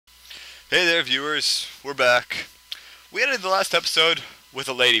Hey there, viewers. We're back. We ended the last episode with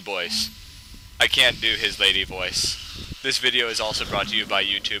a lady voice. I can't do his lady voice. This video is also brought to you by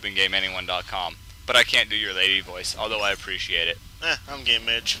YouTube and GameAnyone.com, but I can't do your lady voice, although I appreciate it. I'm Game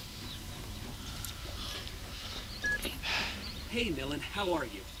Midge. Hey, Millen, how are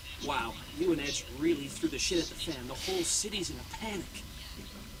you? Wow, you and Edge really threw the shit at the fan. The whole city's in a panic.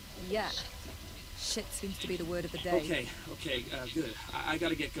 Yeah. Shit seems to be the word of the day. Okay, good. I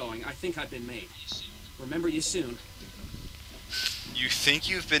gotta get going. I think I've been made. Remember you soon. You think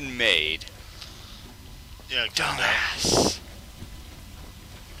you've been made? Yeah, dumbass.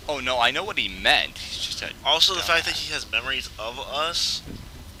 Oh no, I know what he meant. He's just a Also, the dumbass. fact that he has memories of us.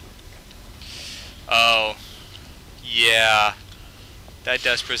 Oh, yeah. That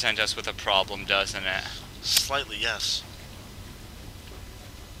does present us with a problem, doesn't it? Slightly, yes.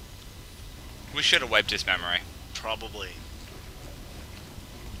 We should have wiped his memory. Probably.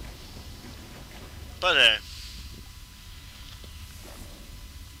 But hey.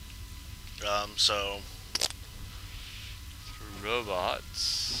 So...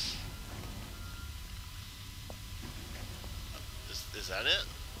 Robots. Is that it?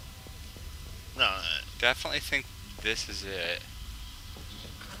 No. Definitely think this is it.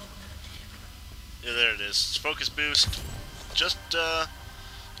 Yeah, there it is. It's focus boost. Just,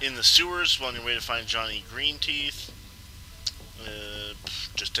 in the sewers on your way to find Johnny Greenteeth.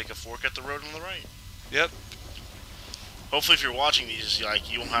 Just take a fork at the road on the right. Yep. Hopefully, if you're watching these,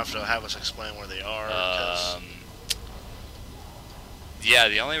 like, you won't have to have us explain where they are. Yeah,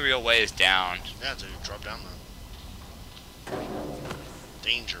 the only real way is down. Yeah, to drop down though.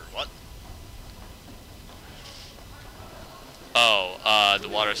 Danger. What? Oh, the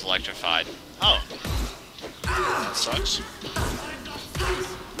water's electrified. Oh. That sucks.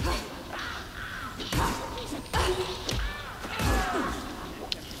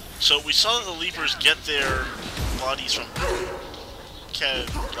 So we saw that the Leapers get their bodies from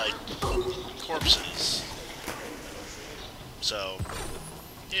corpses. So,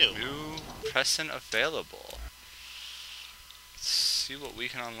 ew. New present available. Let's see what we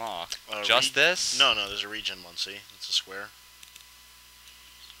can unlock. Just this? No, there's a regen one, see? It's a square.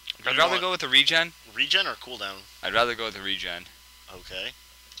 I'd rather go with the regen. Regen or cooldown? I'd rather go with the regen. Okay.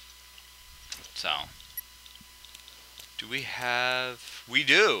 So. Do we have... We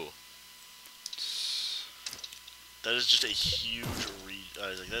do! That is just a huge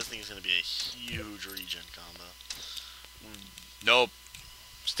that thing is going to be a huge regen combo. Nope.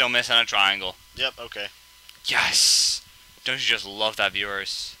 Still missing a triangle. Yep, okay. Yes! Don't you just love that,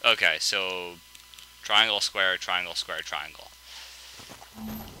 viewers? Okay, so... Triangle, square, triangle, square, triangle.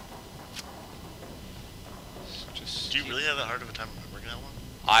 Do you really have that hard of a time remembering that one?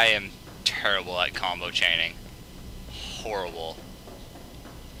 I am terrible at combo chaining. Horrible.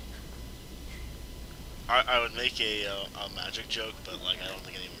 I would make a magic joke, but like I don't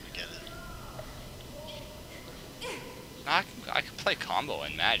think anyone would get it. I can play combo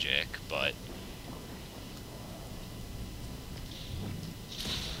in Magic, but...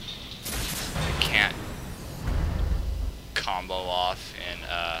 I can't combo off in,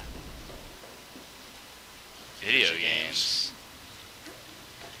 video games.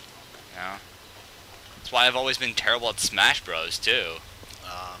 You know? That's why I've always been terrible at Smash Bros, too.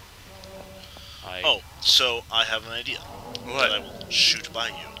 Oh, so I have an idea. What? That I will shoot by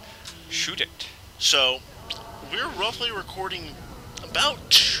you. Shoot it. So, we're roughly recording about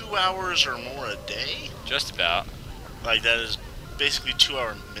 2 hours or more a day. Just about. Like, that is basically 2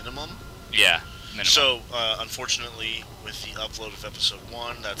 hour minimum. Yeah, minimum. So, unfortunately, with the upload of episode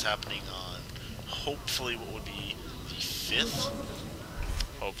 1, that's happening on, hopefully, what would be the 5th?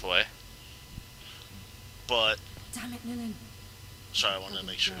 Hopefully. But... Damn it, Millen. Sorry, I wanted to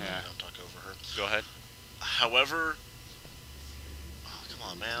make sure that I don't talk over her. Go ahead. However... Oh, come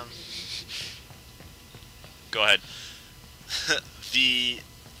on, man. Go ahead. The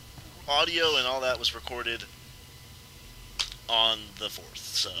audio and all that was recorded on the 4th,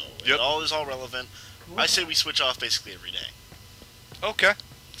 so yep. It all is all relevant. I say we switch off basically every day. Okay.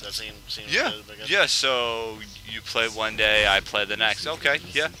 Does that seem yeah. good? Yeah, so you play one day, I play the next. Okay,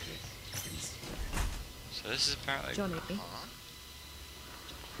 yeah. So this is apparently... Johnny.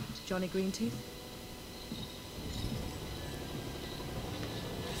 Johnny Greenteeth?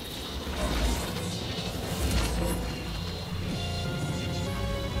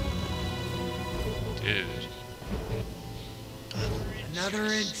 Dude. Another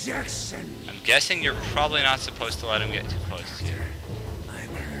injection. I'm guessing you're probably not supposed to let him get too close to you.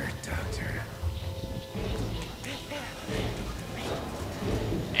 I'm hurt, Doctor.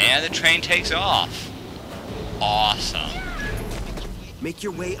 And the train takes off. Awesome. Make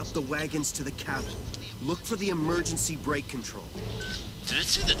your way up the wagons to the cabin. Look for the emergency brake control. Did it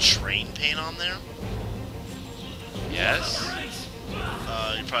see the train paint on there? Yes. You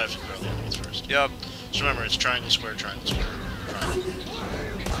probably have to throw the enemies first. Yep. Just remember, it's triangle, square, triangle, square. Triangle.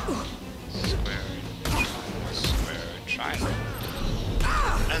 Square, triangle.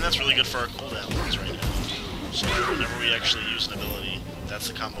 And that's really good for our cooldowns right now. So whenever we actually use an ability, that's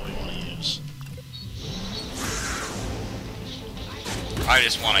the combo we want to use. I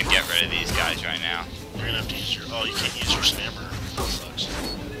just want to get rid of these guys right now. You're gonna have to use your... Oh, you can't use your spammer. That sucks.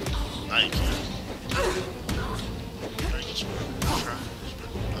 Now you can. Triangle, square, triangle,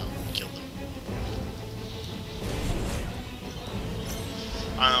 square. Oh, killed them.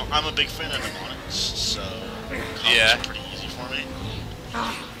 I'm a big fan of mnemonics, so combos are pretty easy for me.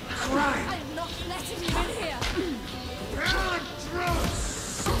 I'm not letting you in here.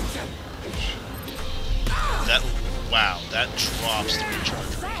 That, wow, that drops the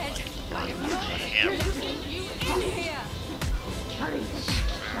recharge rate like a hammer. You in here.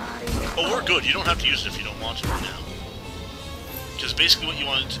 Oh, we're good. You don't have to use it if you don't want to right now. Because basically what you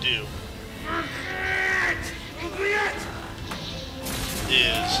want it to do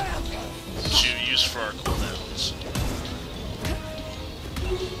is to use for our cooldowns.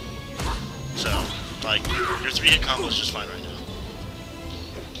 So, like, your 3-hit combo is just fine right now.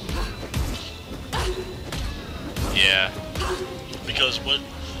 Yeah. Because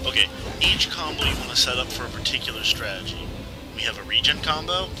okay, each combo you want to set up for a particular strategy. We have a regen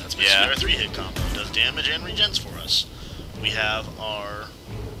combo, that's basically our 3-hit combo. It does damage and regens for us. We have our...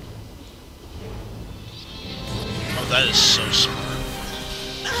 Oh, that is so smart.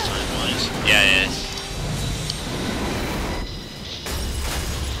 Time-wise. Yeah, it is.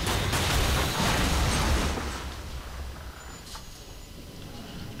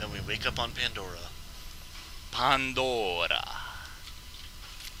 And we wake up on Pandora. Pandora.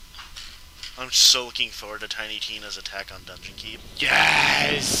 I'm so looking forward to Tiny Tina's attack on Dungeon Keep.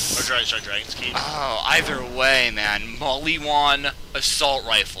 Yes! Or sorry, Dragon's Keep. Oh, either way, man. Molly won assault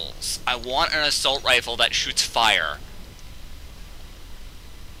rifles. I want an assault rifle that shoots fire.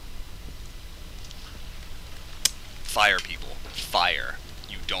 Fire, people. Fire.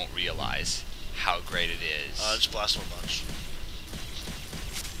 You don't realize how great it is. Just blast them a bunch.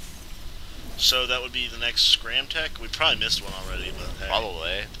 So that would be the next Scram Tech. We probably missed one already, but hey.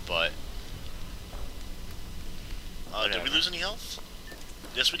 Probably, but... Did we lose any health?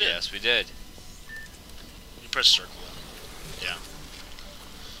 Yes, we did. Yes, we did. You press circle then. Yeah.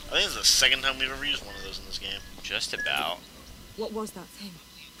 I think it's the second time we've ever used one of those in this game. Just about. What was that thing?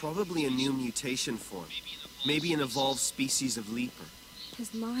 Probably a new mutation form. Maybe an evolved species of leaper.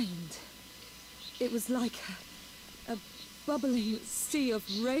 His mind. It was like a bubbling sea of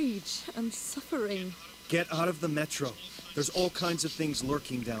rage and suffering. Get out of the metro. There's all kinds of things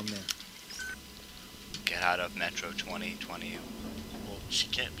lurking down there. Get out of Metro 2020. Well, she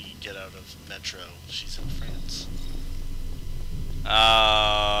can't be get out of Metro. She's in France.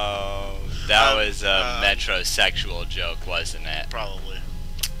 Oh, that was a metrosexual joke, wasn't it? Probably.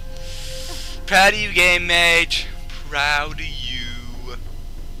 Proud of you, Game Mage. Proud of you.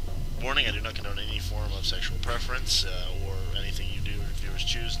 Warning, I do not condone any form of sexual preference or anything you do or viewers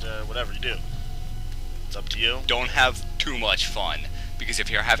choose, whatever you do. It's up to you. Don't have too much fun, because if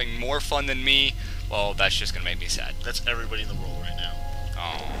you're having more fun than me, well, that's just gonna make me sad. That's everybody in the world right now.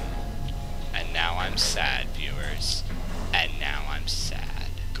 Oh. And now I'm sad, viewers. And now I'm sad.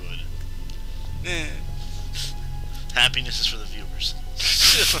 Good. Happiness is for the viewers.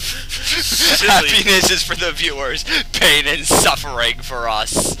 Happiness is for the viewers. Pain and suffering for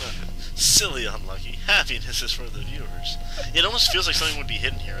us. Silly unlucky. Happiness is for the viewers. It almost feels like something would be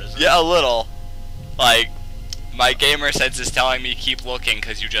hidden here, isn't it? Yeah, a little. Like, my gamer sense is telling me keep looking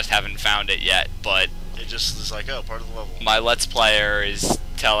because you just haven't found it yet, but... It just is like, oh, part of the level. My Let's Player is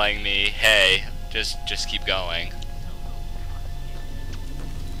telling me, hey, just keep going.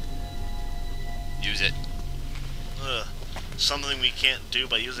 Use it. Ugh. Something we can't do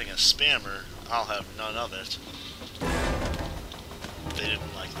by using a spammer. I'll have none of it. They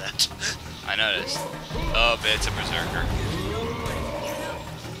didn't like that. I noticed. Oh, but it's a berserker.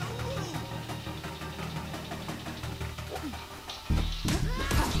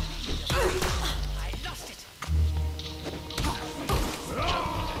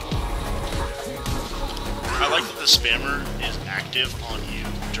 I like that the spammer is active on you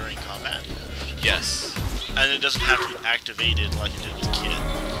during combat. Yes. And it doesn't have to be activated like it did with Kid.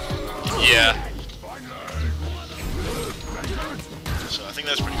 Yeah. So I think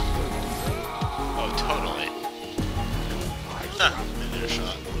that's pretty cool. Oh, totally. Huh, mid-air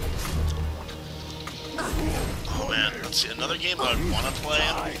shot. Oh man, let's see, another game that I want to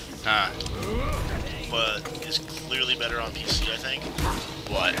play, Huh. but is clearly better on PC, I think.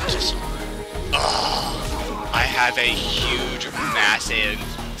 What? Asimov. Oh, I have a huge, massive,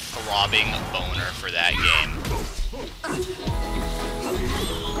 throbbing boner for that game.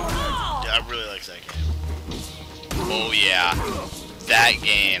 Yeah, I really like that game. Oh yeah, that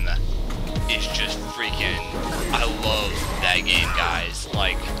game is just freaking. I love that game, guys.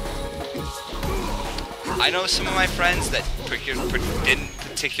 Like, I know some of my friends that didn't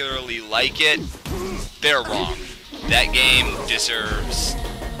particularly like it. They're wrong. That game deserves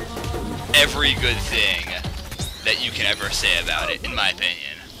every good thing that you can ever say about it, in my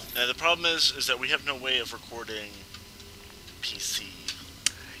opinion. And the problem is that we have no way of recording PC.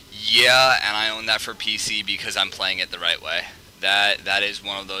 Yeah, and I own that for PC because I'm playing it the right way. That is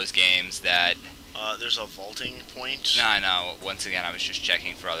one of those games that... There's a vaulting point. No, I know. Once again, I was just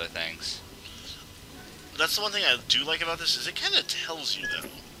checking for other things. That's the one thing I do like about this, is it kind of tells you, though.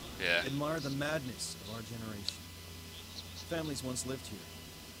 Yeah. Admire the madness of our generation. Families once lived here.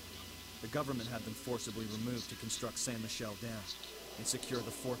 The government had them forcibly removed to construct Saint Michel Dam and secure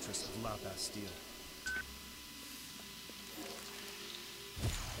the fortress of La Bastille.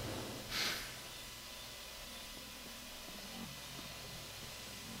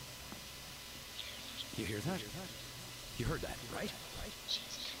 You hear that? You heard that, right?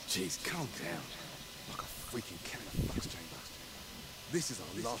 Jeez, calm down. Like a freaking cannon of flux chamber. This is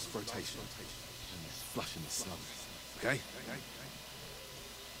our last rotation. And we're flushing the slums. Okay?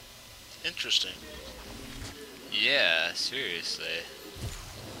 Interesting. Yeah, seriously.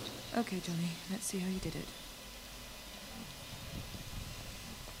 Okay, Johnny, let's see how you did it.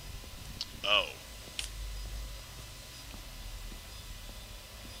 Oh.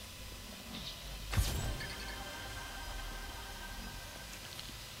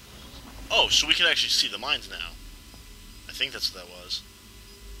 Oh, so we can actually see the mines now. I think that's what that was.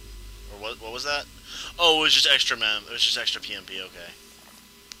 Or what was that? Oh, it was just extra it was just extra PMP, okay.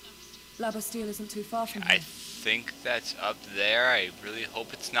 La Bastille isn't too far from I here. think that's up there. I really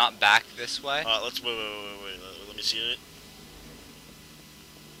hope it's not back this way. Let's wait. Let me see it.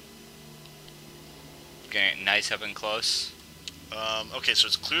 Getting it nice up and close. Okay, so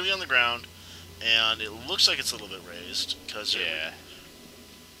it's clearly on the ground, and it looks like it's a little bit raised, because Yeah.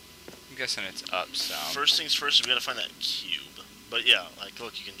 I'm guessing it's up some. first things first, we gotta find that cube. But yeah, like,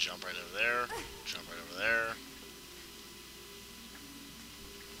 look, you can jump right over there, jump right over there.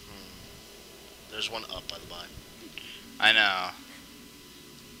 There's one up, by the by. I know.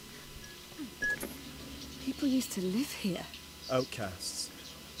 People used to live here. Outcasts.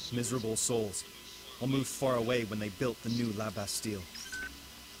 Miserable souls. All moved far away when they built the new La Bastille.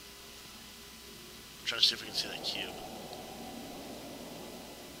 I'm trying to see if we can see that cube.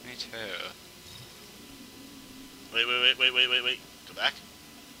 Me too. Wait. Go back.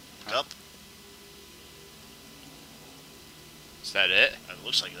 Huh? Up. Is that it? It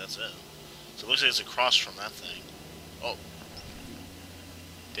looks like that's it. So it looks like it's across from that thing. Oh.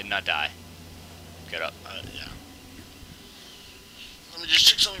 Did not die. Get up. Yeah. Let me just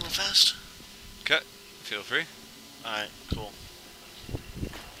check something real fast. Okay. Feel free. Alright, cool.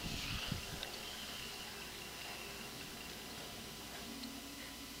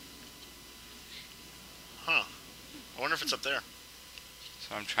 Huh. I wonder if it's up there.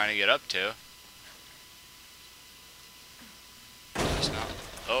 So I'm trying to get up to. It's not.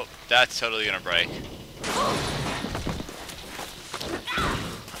 Oh, that's totally gonna break. I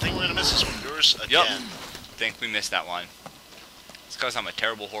think we're gonna miss this one. Yours again. Yup. Think we missed that one. It's because I'm a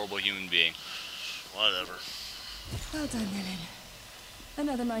terrible, horrible human being. Whatever. Well done, Millen.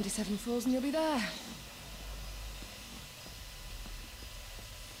 Another 97 falls and you'll be there.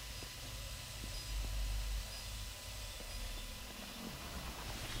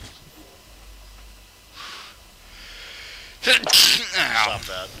 Ow. Stop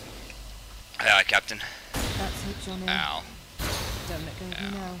that. Aye, Captain. That's it, Johnny. Ow. Don't let go of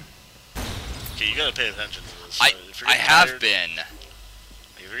me now. Okay, you gotta pay attention to this. If you're I getting have tired- been.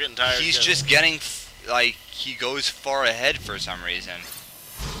 If you're getting tired, He's you gotta- just getting, like, he goes far ahead for some reason.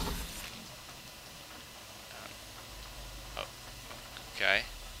 Oh. Okay.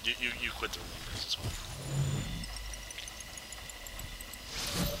 You quit the remembrance. It's fine.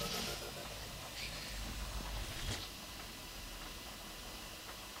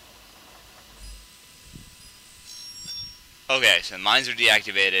 Okay, so the mines are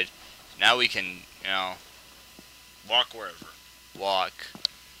deactivated. Now we can, you know, Walk wherever. walk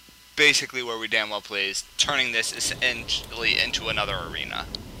basically where we damn well please, turning this essentially into another arena.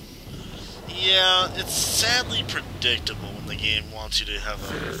 Yeah, it's sadly predictable when the game wants you to have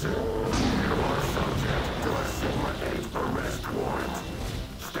a...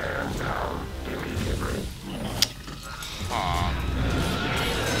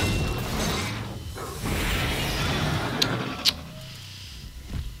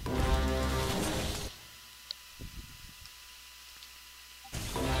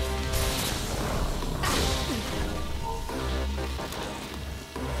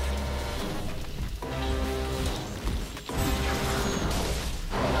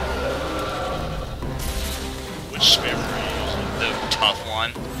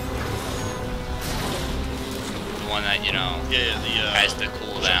 one. The one that, you know, has the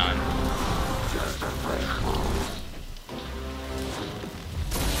cooldown.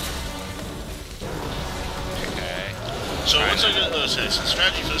 Okay. So what's I gonna say? So the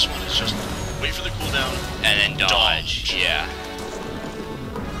strategy for this one is just wait for the cooldown and then dodge. Yeah.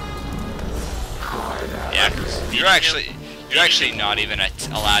 Yeah, 'cause you're actually not even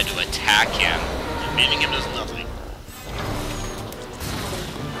allowed to attack him. Beating him does nothing.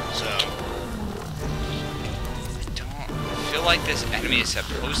 So I feel like this enemy is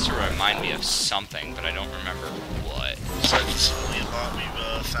supposed to remind me of something, but I don't remember what. is that the civilian bot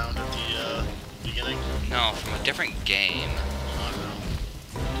we've found at the beginning? No, from a different game. I don't know.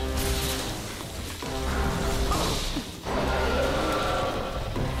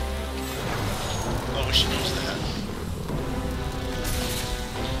 Oh, we should use that.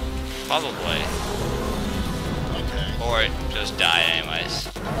 Probably. Okay. Or just die anyways.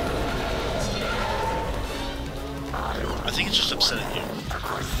 I think it's just upset at you. A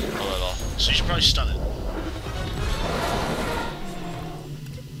little. So you should probably stun it.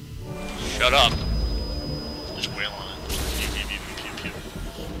 Shut up. Just wail on it. Pew, pew, pew, pew, pew,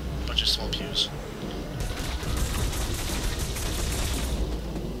 pew. Bunch of small pews.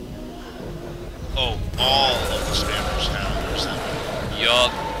 Oh, all of the spammers have that.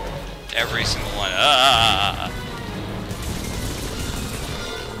 Yup. Every single one. Ah!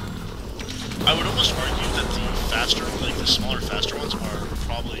 I would almost argue that the faster, like the smaller, faster ones are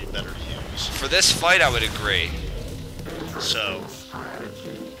probably better to use. For this fight, I would agree. So, is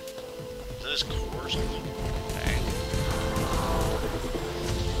that his core or something? Dang.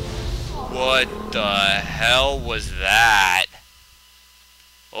 What the hell was that?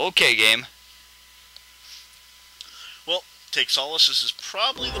 Okay, game. Well, take solace. This is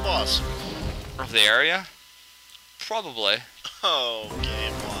probably the boss. Of the area? Probably. Oh,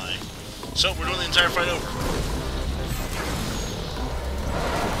 game, why? So, we're doing the entire fight over.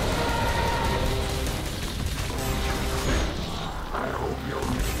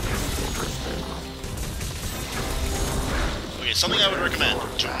 Okay, something I would recommend.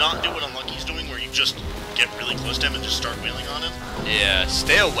 Do not do what Unlucky's doing, where you just get really close to him and just start wailing on him. Yeah,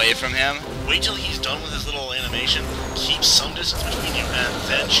 stay away from him. Wait till he's done with his little animation, keep some distance between you, and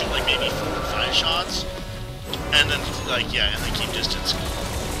then shoot like maybe 4 or 5 shots. And then, like, yeah, and then keep distance.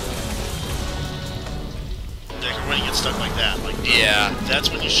 Like, when you get stuck like that, like, Yeah. that's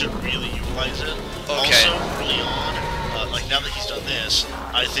when you should really utilize it. Okay. Also, early on, like, now that he's done this,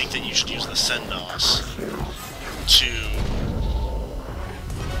 I think that you should use the Sendos to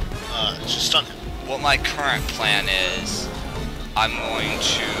just stun him. What my current plan is, I'm going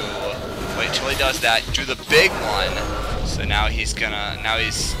to wait till he does that, do the big one. So now he's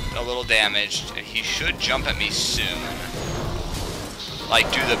a little damaged, and he should jump at me soon.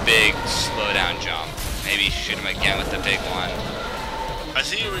 Like, do the big slow down jump. Maybe shoot him again with the big one. I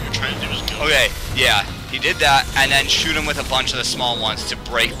think what you're trying to do is go. Okay, yeah, he did that, and then shoot him with a bunch of the small ones to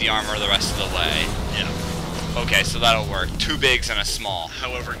break the armor the rest of the way. Yeah. Okay, so that'll work. 2 bigs and a small.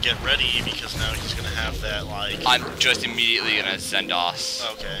 However, get ready, because now he's gonna have that, like... I'm just immediately gonna Zendos.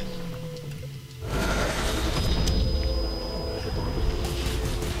 Okay.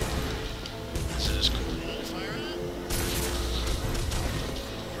 Is it his core you want to fire at?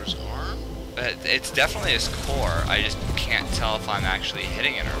 Or his arm? It's definitely his core. I just can't tell if I'm actually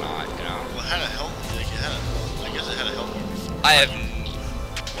hitting it or not, you know? Well, it had a health... Like, I guess it had a health bar before. I have...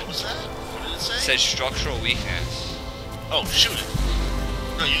 What was that? What did it say? It said structural weakness. Oh, shoot it.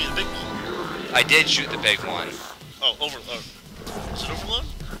 No, you need the big one. I did shoot the big one. Oh, overload. Is it overload?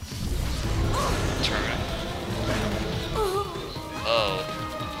 Terminate. Oh.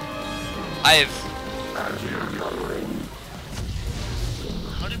 I've...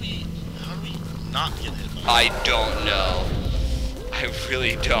 How do we not get hit by I don't know. I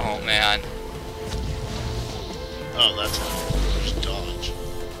really don't, man. Oh, that's it. Just dodge.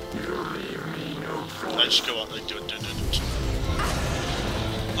 I just go out, like, do it.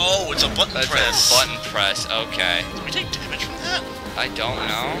 Oh, it's a button That's press. a button press, okay. Did we take damage from that? I don't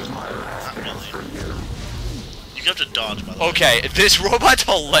know. Not really. You have to dodge, by the way. Okay, this robot's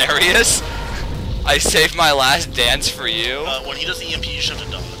hilarious. I saved my last dance for you. When he does the EMP, you just have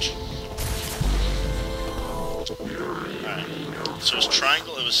to dodge. Alright. So it's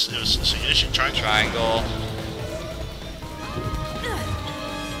triangle, so you issue triangle. Triangle.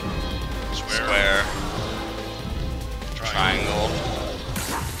 Square. Triangle.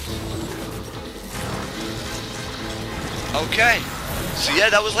 Okay. So yeah,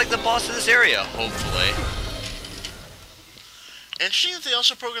 that was like the boss of this area, hopefully. Interesting that they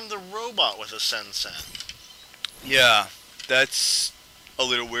also programmed the robot with a Sen. Yeah, that's A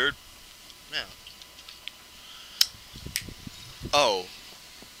little weird. Yeah. Oh.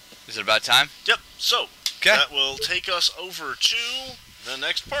 Is it about time? Yep. So, Okay. that will take us over to the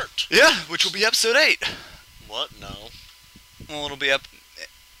next part. Yeah, which will be episode 8. What? No. Well, it'll be up...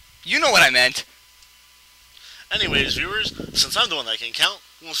 You know what I meant. Anyways, viewers, since I'm the one that can count,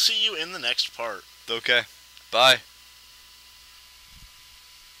 we'll see you in the next part. Okay. Bye.